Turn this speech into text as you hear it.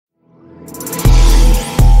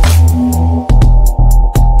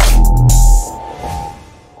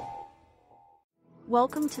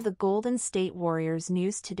Welcome to the Golden State Warriors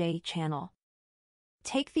News Today channel.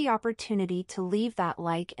 Take the opportunity to leave that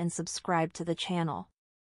like and subscribe to the channel.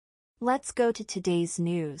 Let's go to today's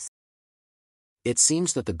news. It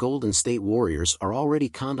seems that the Golden State Warriors are already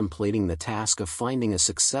contemplating the task of finding a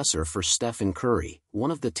successor for Stephen Curry,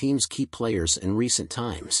 one of the team's key players in recent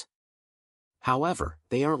times. However,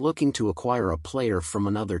 they aren't looking to acquire a player from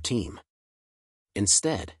another team.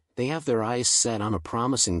 Instead, they have their eyes set on a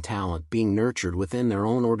promising talent being nurtured within their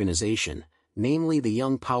own organization, namely the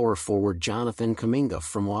young power forward Jonathan Kuminga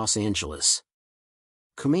from Los Angeles.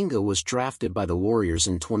 Kuminga was drafted by the Warriors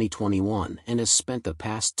in 2021 and has spent the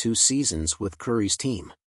past 2 seasons with Curry's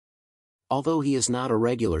team. Although he is not a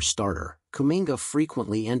regular starter, Kuminga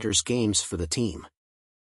frequently enters games for the team.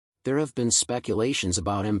 There have been speculations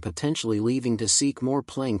about him potentially leaving to seek more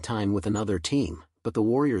playing time with another team, but the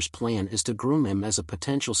Warriors' plan is to groom him as a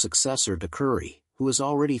potential successor to Curry, who is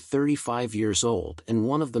already 35 years old and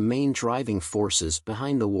one of the main driving forces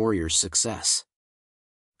behind the Warriors' success.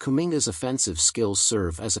 Kuminga's offensive skills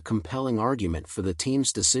serve as a compelling argument for the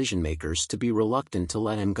team's decision-makers to be reluctant to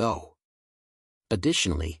let him go.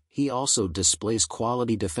 Additionally, he also displays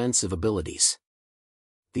quality defensive abilities.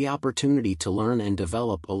 The opportunity to learn and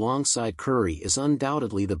develop alongside Curry is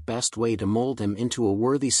undoubtedly the best way to mold him into a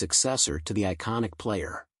worthy successor to the iconic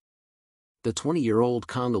player. The 20-year-old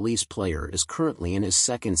Congolese player is currently in his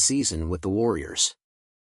 2nd season with the Warriors.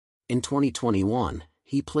 In 2021,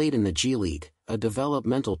 he played in the G League, a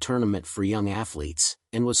developmental tournament for young athletes,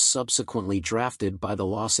 and was subsequently drafted by the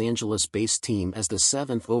Los Angeles-based team as the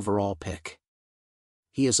 7th overall pick.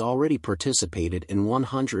 He has already participated in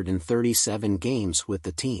 137 games with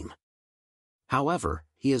the team. However,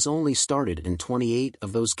 he has only started in 28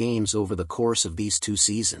 of those games over the course of these 2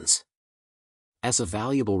 seasons. As a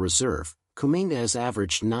valuable reserve, Kuminga has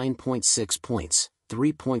averaged 9.6 points,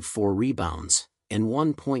 3.4 rebounds, and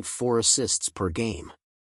 1.4 assists per game.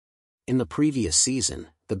 In the previous season,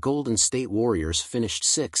 the Golden State Warriors finished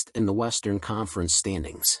 6th in the Western Conference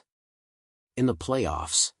standings. In the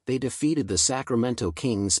playoffs, they defeated the Sacramento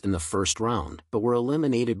Kings in the first round but were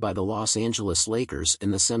eliminated by the Los Angeles Lakers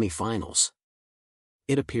in the semifinals.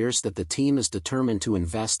 It appears that the team is determined to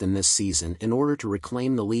invest in this season in order to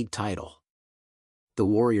reclaim the league title. The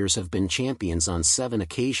Warriors have been champions on 7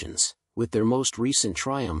 occasions, with their most recent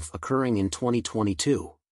triumph occurring in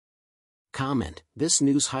 2022. Comment: This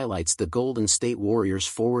news highlights the Golden State Warriors'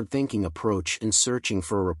 forward-thinking approach in searching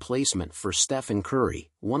for a replacement for Stephen Curry,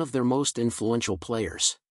 one of their most influential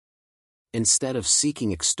players. Instead of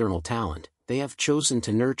seeking external talent, they have chosen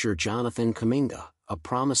to nurture Jonathan Kuminga, a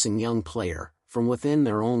promising young player, from within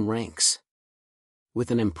their own ranks.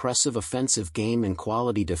 With an impressive offensive game and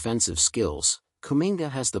quality defensive skills,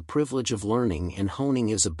 Kuminga has the privilege of learning and honing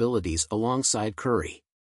his abilities alongside Curry.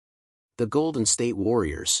 The Golden State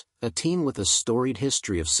Warriors, a team with a storied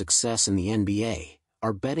history of success in the NBA,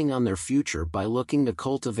 are betting on their future by looking to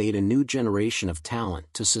cultivate a new generation of talent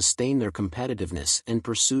to sustain their competitiveness and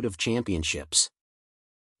pursuit of championships.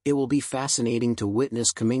 It will be fascinating to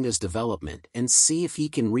witness Kuminga's development and see if he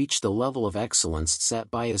can reach the level of excellence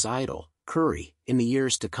set by his idol, Curry, in the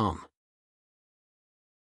years to come.